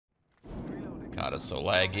God, it's so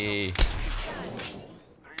laggy.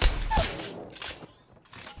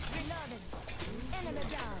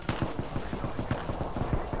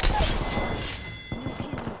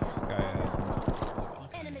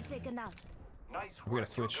 We gotta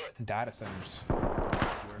switch data centers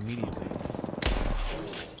immediately.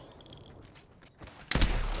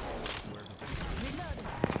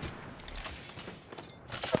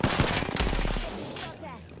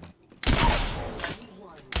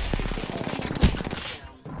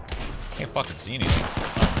 Can't fucking see anything.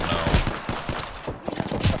 Oh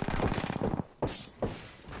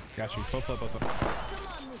Got you. Up.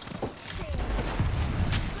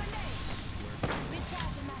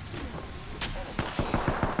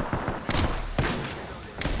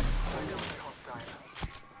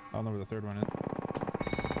 I don't know where the third one is.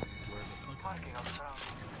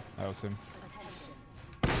 That was him.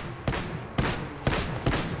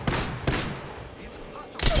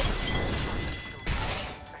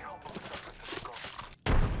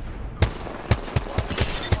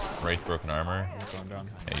 no. Wraith broken armor. Going down.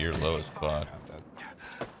 Yeah, you're low as fuck.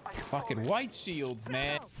 Fucking white shields,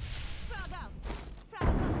 man.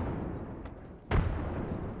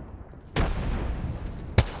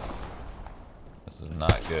 This is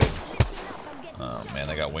not good. Oh man,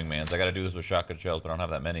 they got wingmans. I gotta do this with shotgun shells, but I don't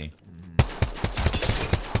have that many.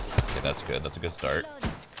 Okay, that's good. That's a good start.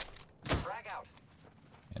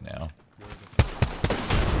 And now.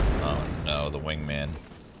 Oh no, the wingman.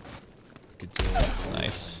 Good deal.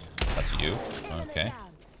 Nice. That's you. Okay.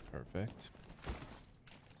 Perfect.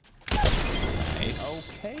 Nice.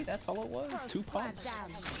 Okay, that's all it was. 2 pumps.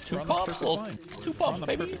 Two pumps,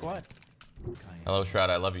 baby. Hello, Shroud.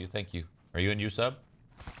 I love you. Thank you. Are you a new sub?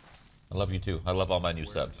 I love you too. I love all my new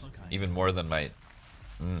subs. Even more than my...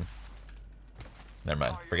 Never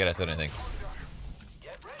mind. Forget I said anything.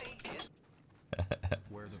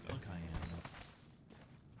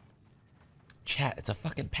 Chat, it's a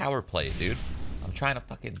fucking power play, dude. I'm trying to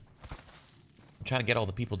get all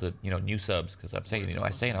the people to, new subs, because I'm saying,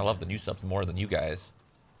 I'm saying I love the new subs more than you guys.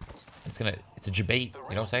 It's a debate, you know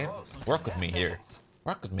what I'm saying? Work with me here.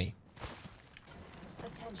 Work with me.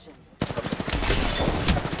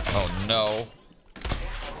 Oh no.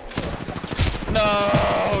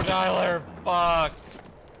 No, Tyler, fuck.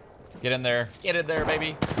 Get in there. Get in there,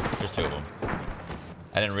 baby. There's 2 of them.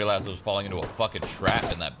 I didn't realize I was falling into a fucking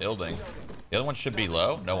trap in that building. The other one should be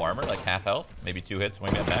low, no armor, like half health, maybe 2 hits,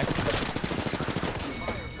 wingman back.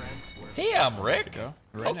 Damn, Rick.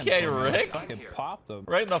 Right okay, Rick. Fucking popped them.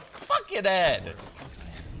 Right in the fucking head.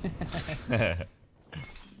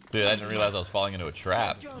 Dude, I didn't realize I was falling into a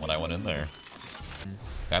trap when I went in there.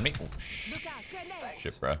 Got me? Oh,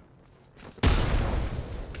 shit, bro.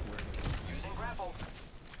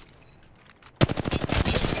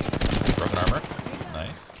 Broken armor. Nice.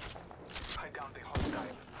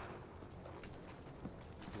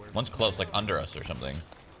 One's close, like under us or something.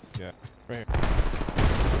 Yeah, right here.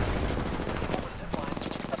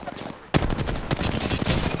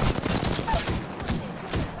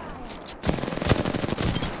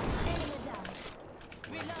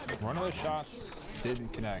 One of those shots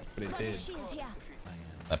didn't connect, but it did.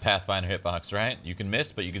 That Pathfinder hitbox, right? You can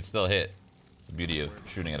miss, but you can still hit. It's the beauty of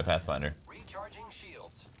shooting at a Pathfinder.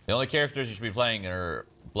 The only characters you should be playing are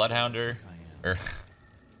Bloodhounder, or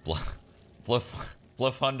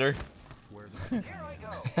Bluffhunter.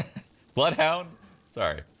 Bloodhound.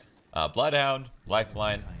 Sorry. Bloodhound,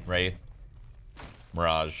 Lifeline, Wraith,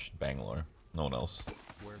 Mirage, Bangalore. No one else.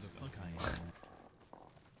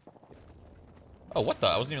 Oh, what the?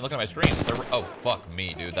 I wasn't even looking at my screen. Oh, fuck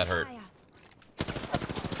me, dude. That hurt.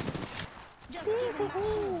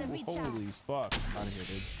 Holy fuck. Out of here,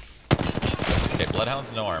 dude. Okay,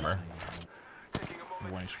 Bloodhound's no armor.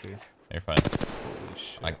 1 HP. You're fine. Holy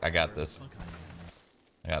shit. I got this.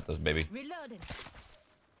 I got this, baby.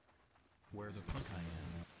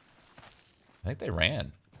 I think they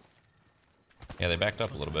ran. Yeah, they backed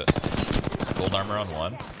up a little bit. Gold armor on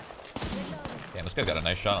 1. Damn, this guy got a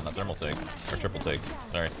nice shot on that thermal take. Or triple take.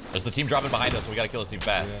 Sorry. There's the team dropping behind us, so we gotta kill this team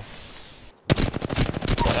fast.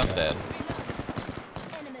 Bloodhound's dead.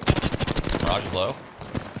 Mirage is low.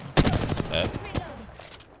 Dead.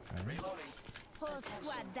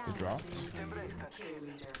 He dropped.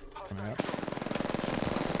 Coming up.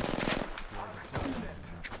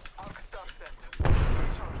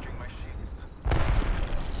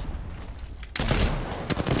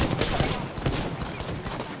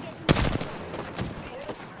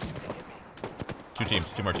 Two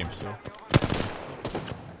teams. 2 more teams.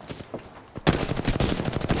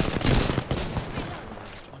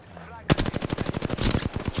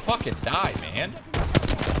 Fucking die, man.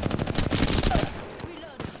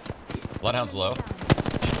 Bloodhound's low.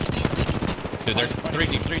 Dude, there's three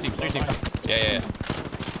teams. Yeah, yeah, yeah.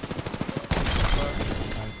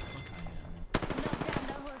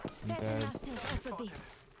 I'm dead.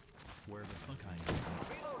 Where the fuck I am?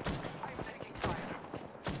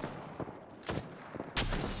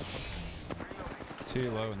 Too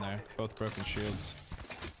low in there. Both broken shields.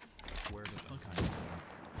 Where the fuck I am?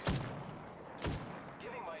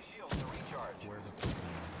 Giving my shields to recharge. Where the fuck I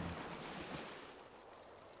am?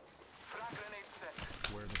 Frag grenade set.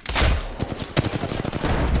 Where the fuck?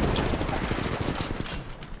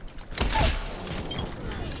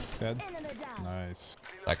 Dead. Nice.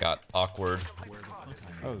 That got awkward. Where the fuck I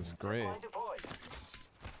am? That was great.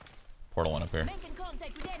 Portal one up here. Where the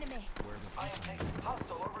fuck I am?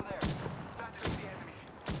 Hostile over there. That is the enemy.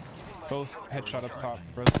 Giving my Both shield to headshot up recharge. top.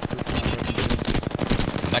 Broken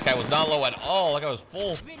shields. That guy was not low at all. That guy was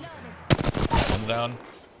full. One down.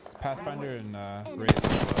 It's Pathfinder and Wraith.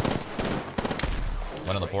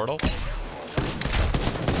 One in the portal.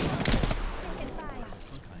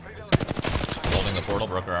 Holding the portal.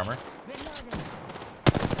 Broke her armor.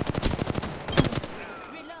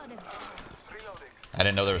 I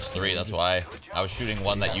didn't know there was three. That's why I was shooting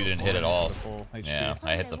one that you didn't hit at all. Full HP. Yeah,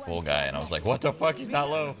 I hit the full guy, and I was like, "What the fuck? He's not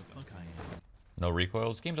low." No recoil.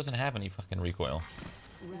 This game doesn't have any fucking recoil.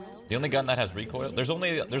 The only gun that has recoil. There's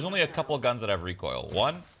only a couple of guns that have recoil.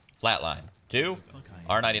 One, flatline. Two,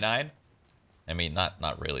 R99. I mean,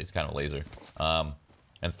 not really. It's kind of a laser.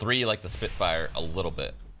 And three, like the Spitfire, a little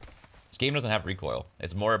bit. This game doesn't have recoil.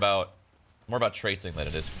 It's more about tracing than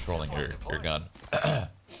it is controlling your gun.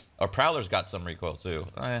 Our Prowler's got some recoil too.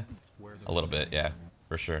 A little bit, yeah,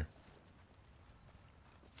 for sure.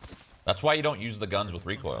 That's why you don't use the guns with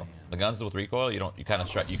recoil. The guns with recoil, you kind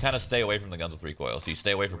of stay away from the guns with recoil. So you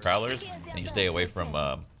stay away from Prowlers and you stay away from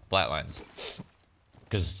flatlines,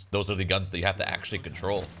 because those are the guns that you have to actually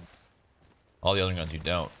control. All the other guns you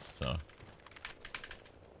don't. So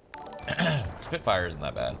Spitfire isn't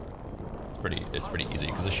that bad. It's pretty easy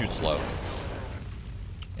because it shoots slow.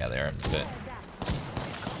 Yeah, they are in the pit.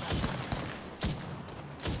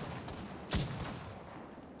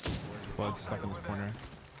 Blood's stuck in this corner.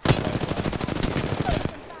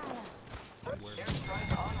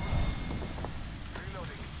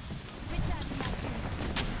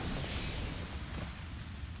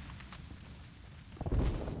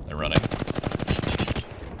 They're running.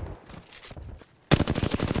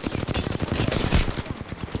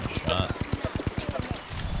 Shot.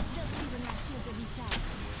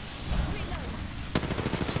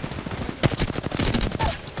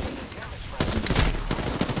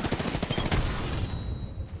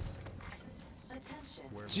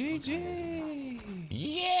 GG!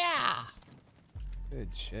 Yeah! Good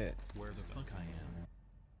shit. Where the fuck I am?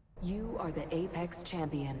 You are the Apex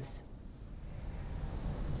Champions.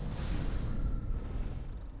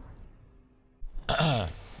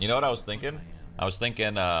 You know what I was thinking? I was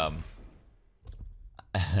thinking I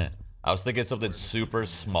was thinking something super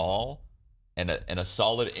small and a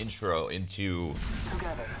solid intro into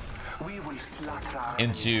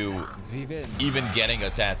even getting a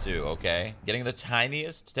tattoo, okay? Getting the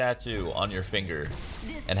tiniest tattoo on your finger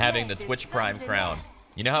and having the Twitch Prime crown.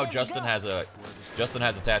 You know how Justin has a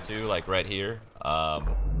tattoo like right here? I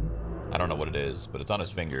don't know what it is, but it's on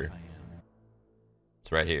his finger.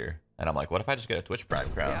 It's right here. And I'm like, what if I just get a Twitch Prime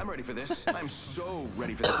crown? Yeah, I'm ready for this. I'm so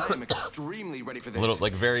ready for this. I am extremely ready for this. A little,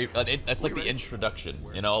 like, very... that's like the introduction,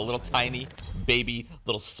 you know? A little tiny, baby,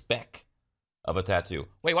 little speck of a tattoo.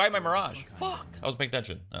 Wait, why am I Mirage? Fuck! I was paying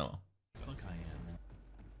attention. Oh. Fuck I am.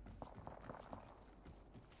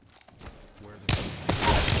 Where the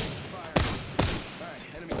Fire. Alright,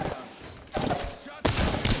 enemy down. Shots.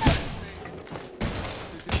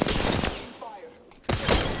 Fire.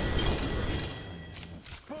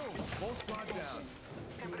 Boom! Whole squad down.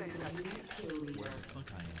 Where the fuck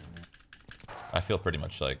I am? I feel pretty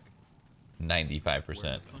much like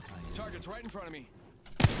 95%. Target's right in front of me.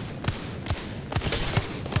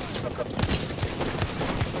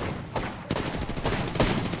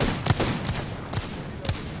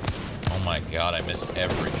 Oh my god, I missed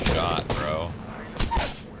every shot, bro.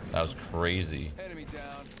 That was crazy. Enemy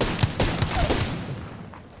down.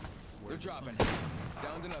 They're dropping.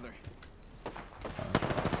 Downed another.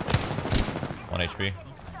 1 HP.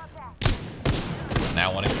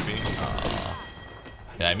 Now 1 HP. Aw.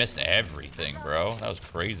 Yeah, I missed everything, bro. That was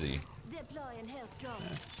crazy.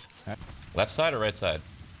 Left side or right side?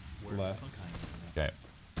 Left. Okay.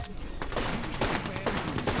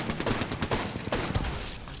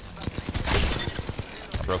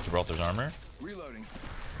 Broke Gibraltar's armor. Reloading.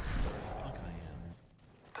 Fuck I am.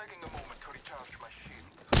 Taking a moment to recharge my shield.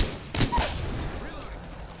 Reloading.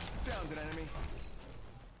 Downed Found an enemy.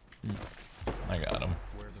 I got him.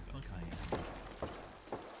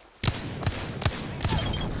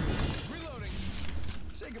 Reloading.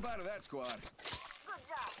 Say goodbye to that squad.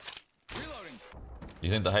 Reloading. Do you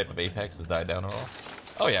think the hype of Apex has died down at all?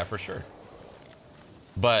 Oh yeah, for sure.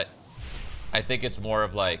 But I think it's more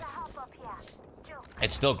of like,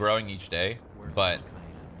 it's still growing each day, but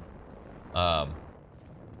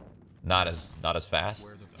not as fast.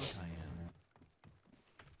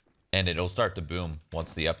 And it'll start to boom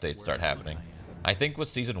once the updates start happening. I think with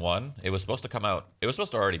season 1, it was supposed to come out. It was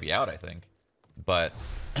supposed to already be out, I think. But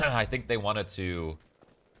I think they wanted to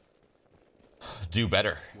do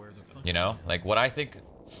better. You know, like what I think,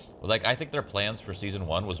 I think their plans for season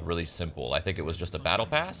 1 was really simple. I think it was just a battle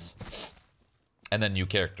pass and then new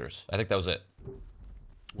characters. I think that was it.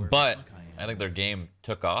 But I think their game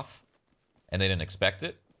took off and they didn't expect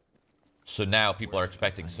it. So now people are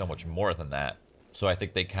expecting so much more than that. So I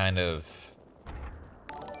think they kind of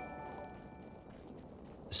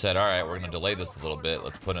said, all right, we're going to delay this a little bit.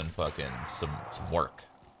 Let's put in fucking some work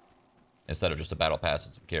instead of just a battle pass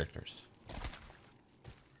and some characters.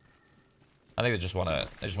 I think they just want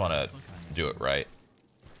to do it right.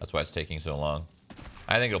 That's why it's taking so long.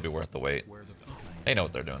 I think it'll be worth the wait. They know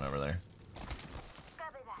what they're doing over there.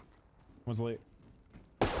 Was late.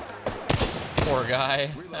 Poor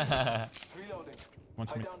guy. Reloading.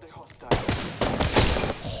 Once I me. downed a hostile.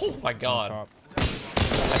 Oh my god. Top. I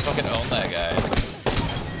fucking own that guy.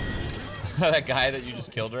 That guy that you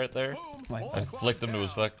just killed right there. Like, I flicked him to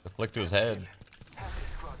his head.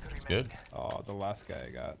 It's good. oh, the last guy I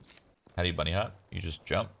got. How do you bunny hop? You just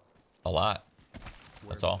jump a lot.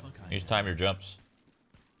 That's all. You just time your jumps.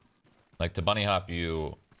 Like to bunny hop,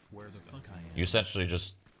 you essentially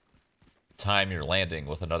just time your landing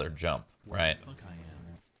with another jump, right?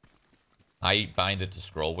 I bind it to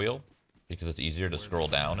scroll wheel because it's easier to scroll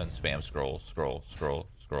down and spam scroll,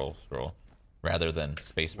 rather than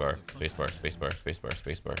spacebar, spacebar, spacebar, spacebar,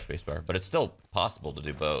 spacebar, spacebar. But it's still possible to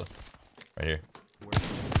do both. Right here.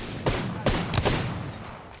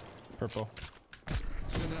 Purple.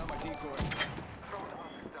 Sending out my decoys.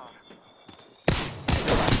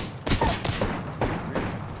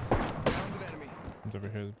 Found an enemy. He's over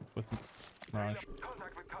here with Mirage.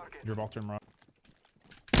 Contact with target. Your Walter Mirage.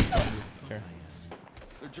 Okay.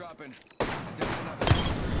 They're dropping.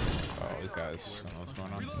 Oh, these guys. I don't know what's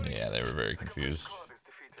going on. Yeah, they were very confused. Squad is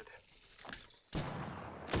defeated.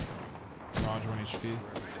 Mirage 1 HP.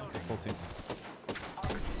 Full team.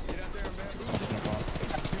 Get out there and bamboo. Open up off.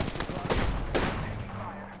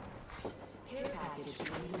 Care package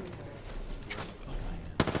being delivered.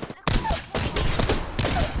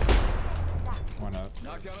 One up.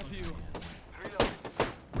 Knocked down a few.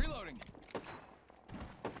 Reloading.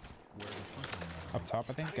 Up top,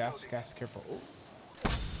 I think. Gas, careful. Oh.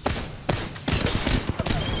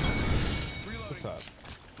 What's up?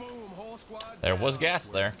 Boom. Whole squad. There was gas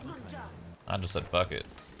there. I just said fuck it.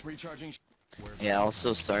 Recharging. Yeah,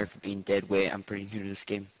 also sorry for being dead weight. I'm pretty new to this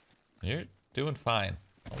game. You're doing fine.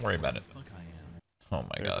 Don't worry about it. Oh my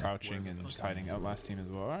They're god. crouching and just hiding out. Last team as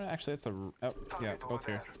well. Or actually, it's a. Oh, yeah, both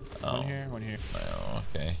here. Oh. One here, one here. Oh,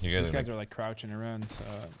 okay. You These guys guys are like crouching around. So,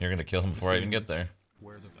 you're gonna kill him before I even get there.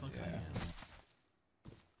 yeah.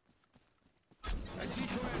 A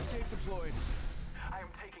decoy escape deployed. I am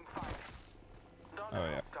taking fire. Down Oh,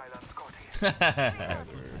 yeah. hostile on Scotty.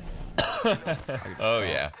 Oh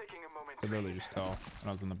yeah. Taking a moment. I could literally just tell when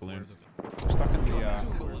I was in the balloon. We're stuck in the.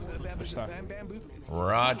 We're stuck. Bamboo.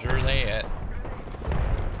 Roger that.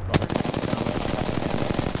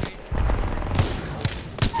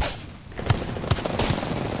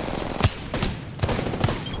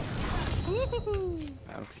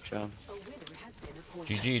 Wow, good job. A winner has been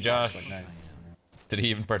appointed. GG, Josh. Nice. Did he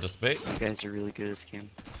even participate? You guys are really good at this game.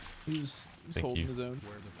 Who's Thank holding you. his own?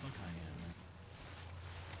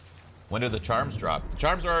 When do the charms drop? The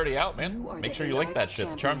charms are already out, man. You are Make the sure you link that Apex shit.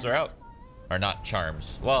 The charms are out. champions. Or not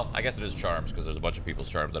charms. Well, I guess it is charms because there's a bunch of people's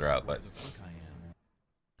charms that are out, but